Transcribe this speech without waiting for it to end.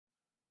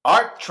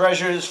Art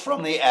Treasures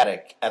from the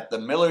Attic at the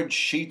Millard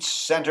Sheets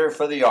Center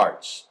for the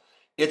Arts.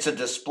 It's a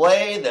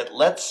display that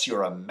lets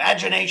your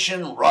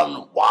imagination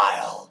run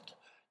wild.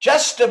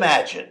 Just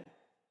imagine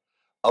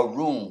a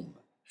room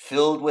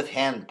filled with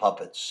hand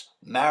puppets,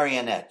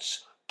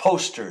 marionettes,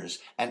 posters,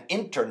 and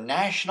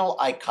international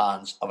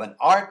icons of an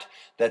art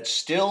that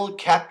still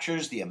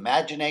captures the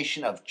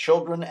imagination of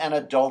children and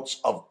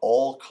adults of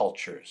all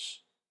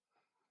cultures.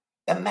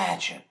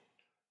 Imagine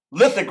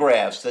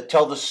lithographs that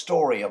tell the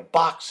story of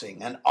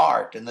boxing and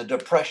art in the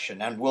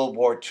Depression and World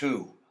War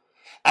II,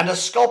 and a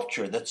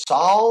sculpture that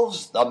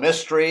solves the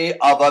mystery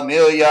of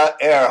Amelia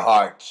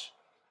Earhart.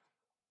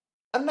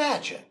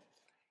 Imagine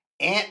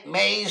Aunt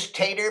May's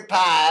tater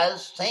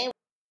pies.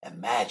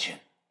 Imagine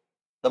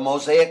the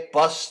mosaic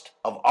bust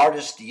of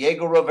artist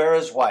Diego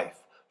Rivera's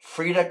wife,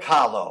 Frida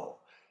Kahlo.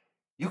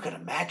 You can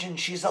imagine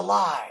she's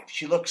alive.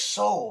 She looks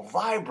so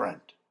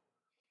vibrant.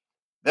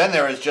 Then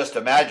there is just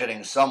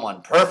imagining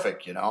someone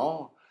perfect, you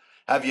know.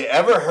 Have you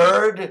ever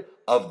heard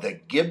of the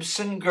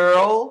Gibson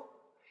girl?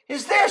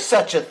 Is there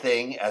such a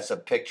thing as a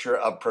picture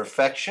of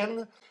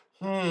perfection?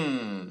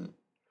 How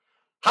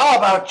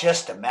about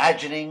just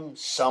imagining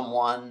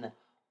someone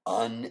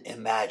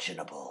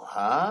unimaginable,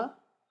 huh?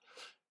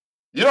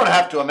 You don't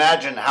have to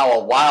imagine how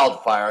a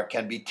wildfire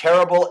can be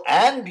terrible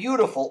and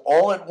beautiful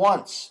all at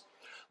once.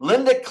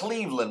 Linda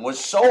Cleveland was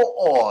so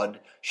awed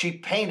she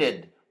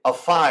painted a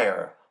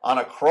fire on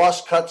a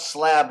cross-cut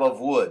slab of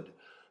wood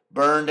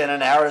burned in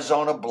an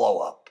Arizona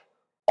blow-up.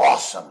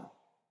 Awesome.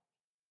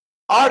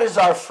 Art is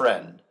our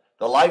friend.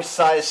 The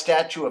life-size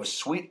statue of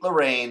Sweet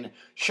Lorraine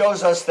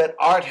shows us that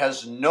art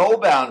has no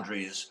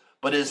boundaries,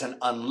 but is an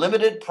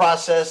unlimited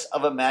process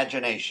of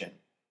imagination.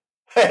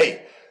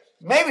 Hey,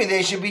 maybe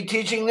they should be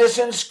teaching this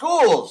in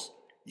schools.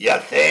 You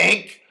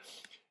think?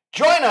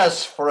 Join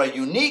us for a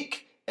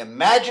unique,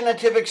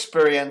 imaginative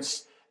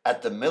experience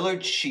at the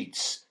Millard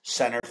Sheets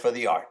Center for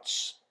the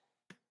Arts.